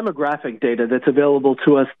demographic data that's available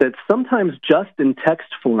to us that's sometimes just in text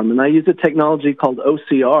form, and I use a technology called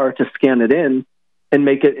OCR to scan it in and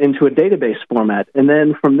make it into a database format. And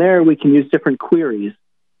then from there, we can use different queries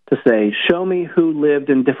to say, show me who lived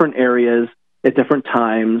in different areas at different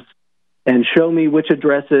times, and show me which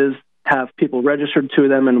addresses have people registered to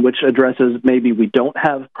them and which addresses maybe we don't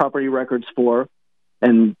have property records for.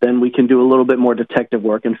 And then we can do a little bit more detective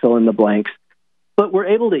work and fill in the blanks. But we're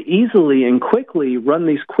able to easily and quickly run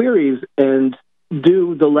these queries and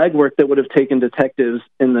do the legwork that would have taken detectives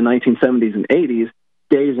in the 1970s and 80s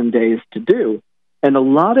days and days to do. And a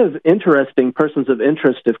lot of interesting persons of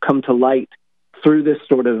interest have come to light through this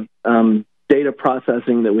sort of data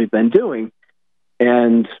processing that we've been doing.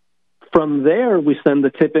 And from there, we send the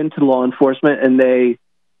tip into law enforcement, and they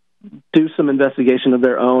do some investigation of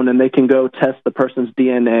their own, and they can go test the person's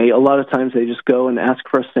DNA. A lot of times they just go and ask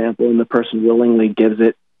for a sample, and the person willingly gives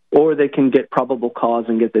it, or they can get probable cause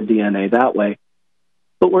and get the DNA that way.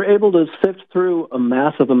 But we're able to sift through a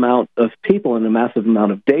massive amount of people and a massive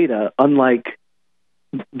amount of data, unlike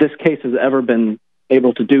this case has ever been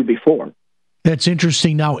able to do before. That's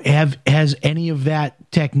interesting. Now, has any of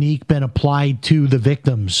that technique been applied to the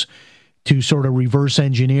victims to sort of reverse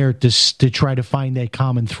engineer to try to find that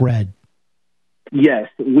common thread? Yes,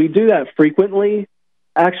 we do that frequently.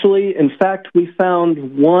 Actually, in fact, we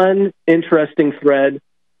found one interesting thread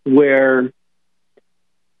where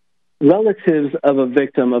relatives of a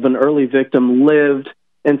victim, of an early victim, lived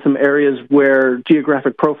in some areas where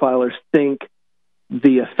geographic profilers think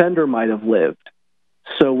the offender might have lived.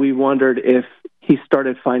 So we wondered if he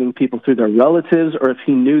started finding people through their relatives or if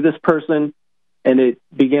he knew this person. And it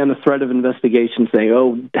began a thread of investigation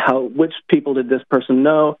saying, which people did this person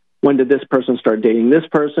know? When did this person start dating this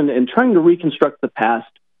person? And trying to reconstruct the past,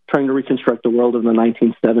 trying to reconstruct the world of the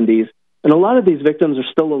 1970s. And a lot of these victims are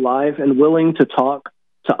still alive and willing to talk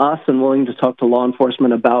to us and willing to talk to law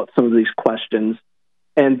enforcement about some of these questions.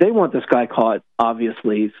 And they want this guy caught,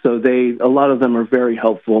 obviously. So a lot of them are very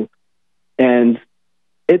helpful. And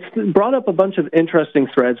it's brought up a bunch of interesting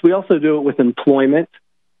threads. We also do it with employment,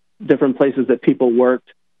 different places that people worked.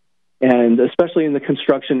 and especially in the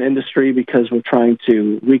construction industry, because we're trying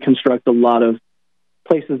to reconstruct a lot of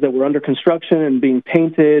places that were under construction and being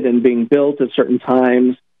painted and being built at certain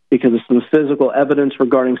times because of some physical evidence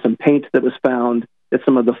regarding some paint that was found at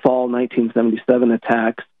some of the fall 1977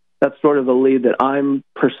 attacks. That's sort of the lead that I'm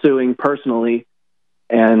pursuing personally.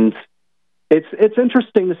 And it's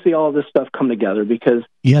interesting to see all of this stuff come together because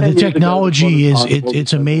the technology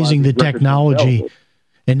it's amazing, the technology.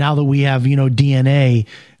 And now that we have, DNA.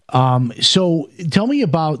 So tell me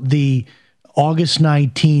about the August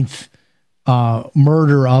 19th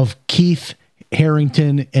murder of Keith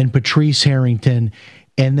Harrington and Patrice Harrington,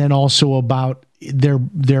 and then also about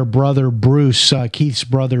their brother Bruce, Keith's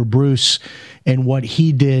brother Bruce, and what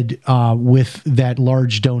he did with that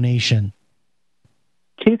large donation.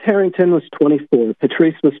 Keith Harrington was 24.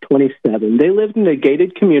 Patrice was 27. They lived in a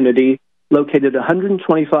gated community located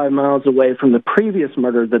 125 miles away from the previous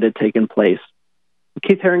murder that had taken place.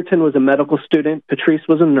 Keith Harrington was a medical student. Patrice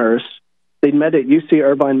was a nurse. They met at UC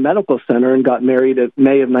Irvine Medical Center and got married in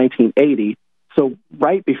May of 1980. So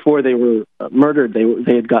right before they were murdered,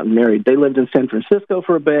 they had gotten married. They lived in San Francisco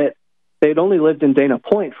for a bit. They had only lived in Dana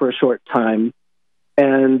Point for a short time.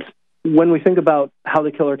 And when we think about how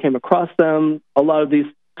the killer came across them, a lot of these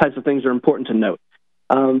types of things are important to note.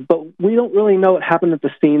 But we don't really know what happened at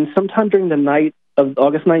the scene. Sometime during the night of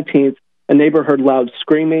August 19th, a neighbor heard loud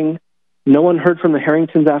screaming. No one heard from the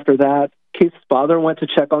Harringtons after that. Keith's father went to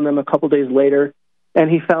check on them a couple days later, and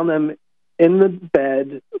he found them in the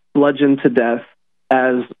bed, bludgeoned to death,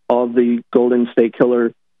 as all the Golden State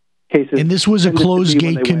Killer cases. And this was a closed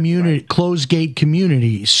gate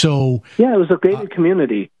community. So yeah, it was a gated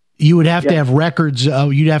community. You would have to have records.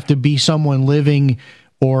 You'd have to be someone living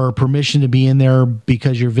or permission to be in there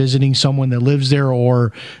because you're visiting someone that lives there,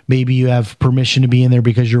 or maybe you have permission to be in there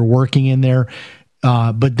because you're working in there.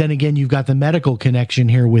 But then again, you've got the medical connection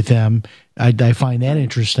here with them. I find that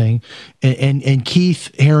interesting. And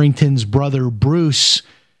Keith Harrington's brother, Bruce,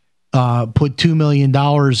 put $2 million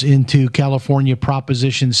into California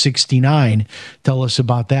Proposition 69. Tell us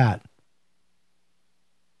about that.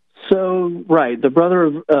 So, right, the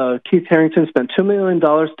brother of Keith Harrington spent $2 million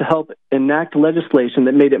to help enact legislation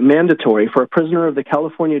that made it mandatory for a prisoner of the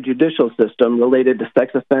California judicial system related to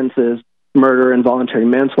sex offenses, murder, and voluntary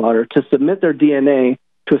manslaughter to submit their DNA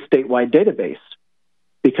to a statewide database.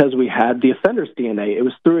 Because we had the offender's DNA, it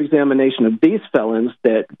was through examination of these felons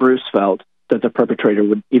that Bruce felt that the perpetrator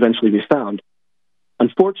would eventually be found.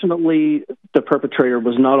 Unfortunately, the perpetrator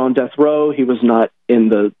was not on death row. He was not in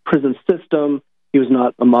the prison system. He was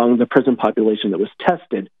not among the prison population that was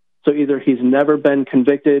tested. So either he's never been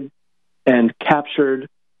convicted and captured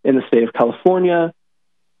in the state of California,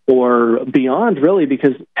 or beyond, really,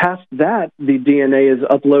 because past that, the DNA is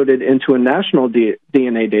uploaded into a national DNA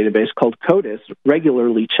database called CODIS,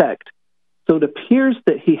 regularly checked. So it appears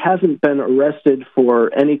that he hasn't been arrested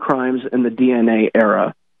for any crimes in the DNA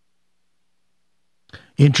era.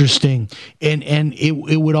 Interesting. And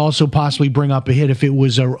it would also possibly bring up a hit if it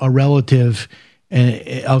was a relative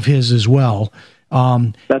of his as well.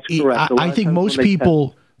 That's correct. I think most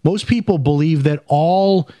people believe that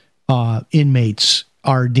all inmates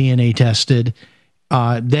are DNA tested.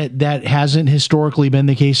 That hasn't historically been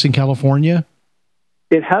the case in California?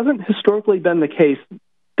 It hasn't historically been the case.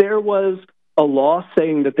 There was a law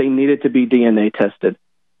saying that they needed to be DNA tested.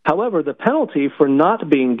 However, the penalty for not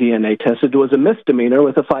being DNA tested was a misdemeanor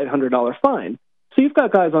with a $500 fine. So you've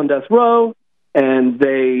got guys on death row, and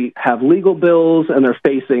they have legal bills, and they're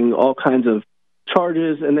facing all kinds of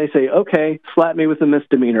charges, and they say, okay, slap me with a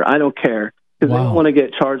misdemeanor. I don't care. Because they don't want to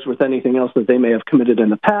get charged with anything else that they may have committed in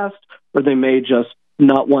the past, or they may just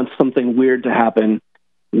not want something weird to happen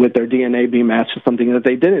with their DNA being matched to something that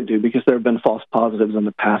they didn't do, because there have been false positives in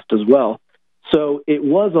the past as well. So it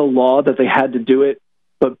was a law that they had to do it,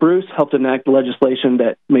 but Bruce helped enact legislation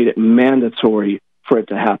that made it mandatory for it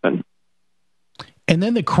to happen. And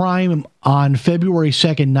then the crime on February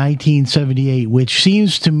 2nd, 1978, which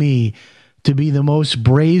seems to me to be the most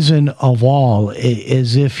brazen of all,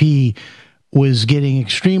 as if he was getting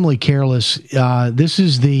extremely careless. This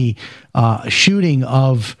is the shooting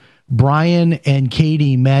of Brian and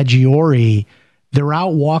Katie Maggiore. They're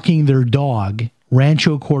out walking their dog,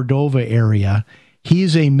 Rancho Cordova area.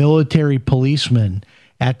 He's a military policeman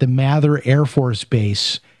at the Mather Air Force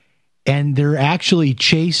Base, and they're actually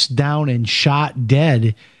chased down and shot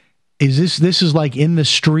dead. This is like in the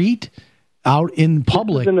street, out in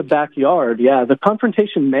public? This is in the backyard, yeah. The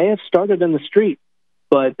confrontation may have started in the street,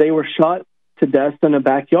 but they were shot to death in a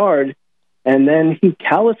backyard, and then he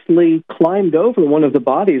callously climbed over one of the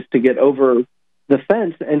bodies to get over the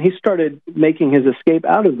fence, and he started making his escape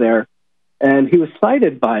out of there. And he was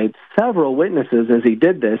cited by several witnesses as he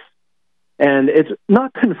did this. And it's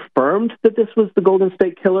not confirmed that this was the Golden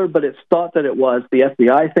State Killer, but it's thought that it was. The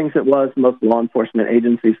FBI thinks it was. Most law enforcement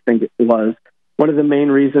agencies think it was. One of the main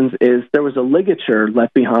reasons is there was a ligature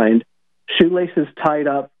left behind, shoelaces tied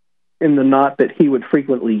up in the knot that he would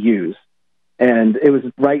frequently use. And it was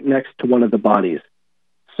right next to one of the bodies.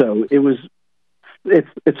 So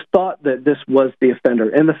it's thought that this was the offender.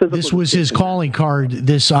 And this was his calling card,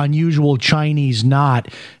 this unusual Chinese knot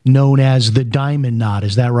known as the diamond knot.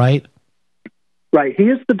 Is that right? Right. He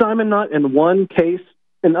used the diamond knot in one case.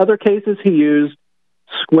 In other cases, he used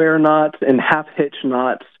square knots and half-hitch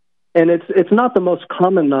knots. And it's not the most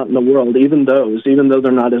common knot in the world, even though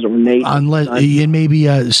they're not as ornate. Unless, and maybe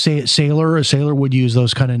a sailor would use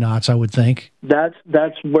those kind of knots, I would think. That's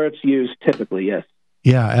where it's used typically, yes.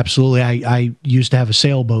 Yeah, absolutely. I used to have a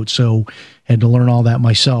sailboat, so had to learn all that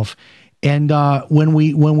myself. And when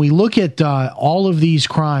we look at all of these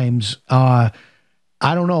crimes, I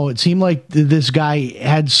don't know. It seemed like this guy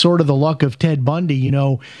had sort of the luck of Ted Bundy. You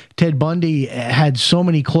know, Ted Bundy had so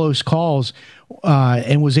many close calls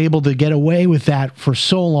and was able to get away with that for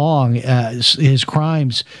so long. His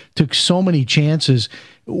crimes took so many chances.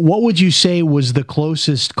 What would you say was the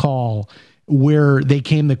closest call where they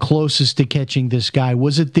came the closest to catching this guy?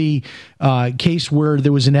 Was it the case where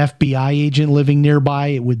there was an FBI agent living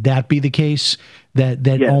nearby? Would that be the case that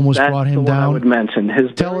yes, almost brought him down? I would mention.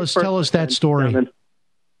 Tell us that story.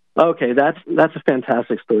 Okay, that's a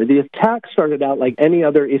fantastic story. The attack started out like any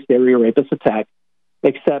other East Area Rapist attack,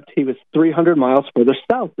 except he was 300 miles further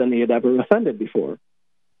south than he had ever offended before.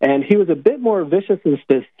 And he was a bit more vicious and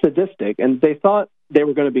sadistic, and they thought they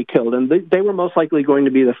were going to be killed, and they were most likely going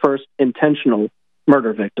to be the first intentional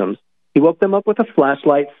murder victims. He woke them up with a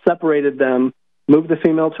flashlight, separated them, moved the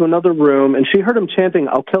female to another room, and she heard him chanting,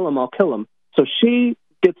 "I'll kill him, I'll kill him." So she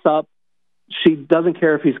gets up. She doesn't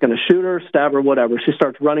care if he's going to shoot her, stab her, whatever. She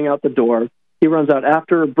starts running out the door. He runs out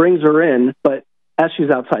after her, brings her in, but as she's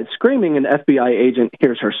outside screaming, an FBI agent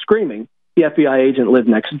hears her screaming. The FBI agent lived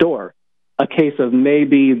next door. A case of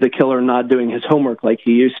maybe the killer not doing his homework like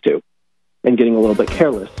he used to and getting a little bit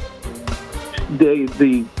careless.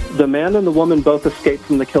 The man and the woman both escape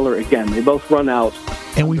from the killer again. They both run out.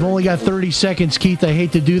 And we've only got 30 seconds, Keith. I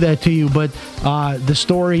hate to do that to you, but the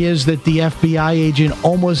story is that the FBI agent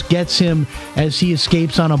almost gets him as he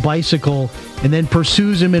escapes on a bicycle and then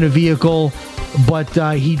pursues him in a vehicle, but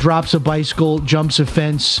he drops a bicycle, jumps a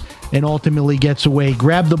fence, and ultimately gets away.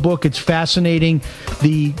 Grab the book. It's fascinating.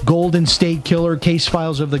 The Golden State Killer, Case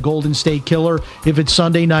Files of the Golden State Killer. If it's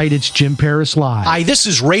Sunday night, it's Jim Paris Live. Hi, this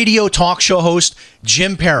is radio talk show host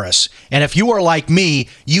Jim Paris. And if you are like me,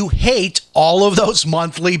 you hate all of those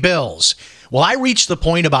monthly bills. Well, I reached the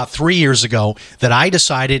point about 3 years ago that I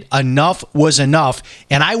decided enough was enough,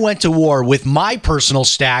 and I went to war with my personal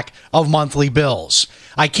stack of monthly bills.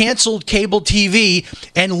 I canceled cable TV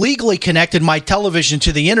and legally connected my television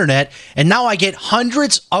to the internet, and now I get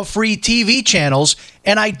hundreds of free TV channels,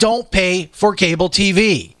 and I don't pay for cable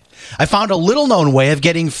TV. I found a little-known way of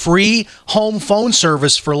getting free home phone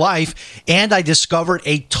service for life, and I discovered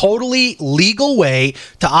a totally legal way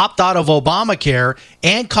to opt out of Obamacare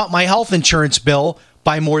and cut my health insurance bill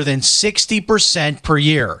by more than 60% per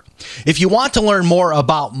year. If you want to learn more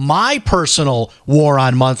about my personal war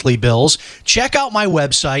on monthly bills, check out my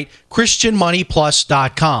website,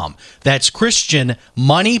 ChristianMoneyPlus.com. That's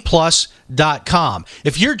ChristianMoneyPlus.com.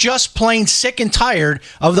 If you're just plain sick and tired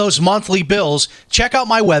of those monthly bills, check out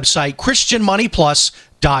my website,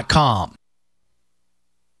 ChristianMoneyPlus.com.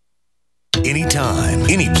 Anytime,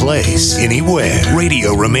 any place, anywhere.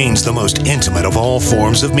 Radio remains the most intimate of all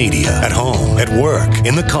forms of media. At home, at work,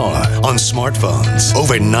 in the car, on smartphones.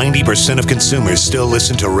 Over 90% of consumers still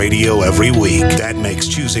listen to radio every week. That makes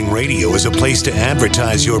choosing radio as a place to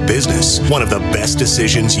advertise your business one of the best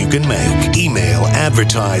decisions you can make. Email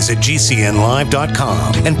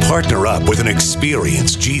advertise@gcnlive.com and partner up with an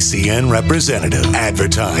experienced GCN representative.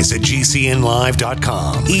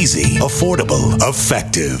 Advertise@gcnlive.com. Easy, affordable,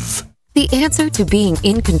 effective. The answer to being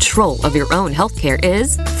in control of your own healthcare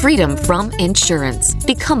is freedom from insurance.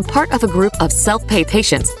 Become part of a group of self-pay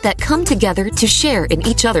patients that come together to share in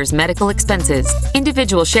each other's medical expenses.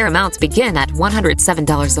 Individual share amounts begin at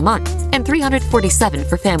 $107 a month and $347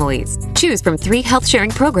 for families. Choose from 3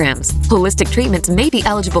 health-sharing programs. Holistic treatments may be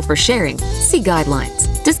eligible for sharing. See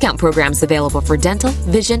guidelines. Discount programs available for dental,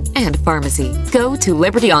 vision, and pharmacy. Go to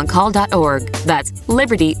libertyoncall.org. That's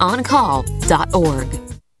libertyoncall.org.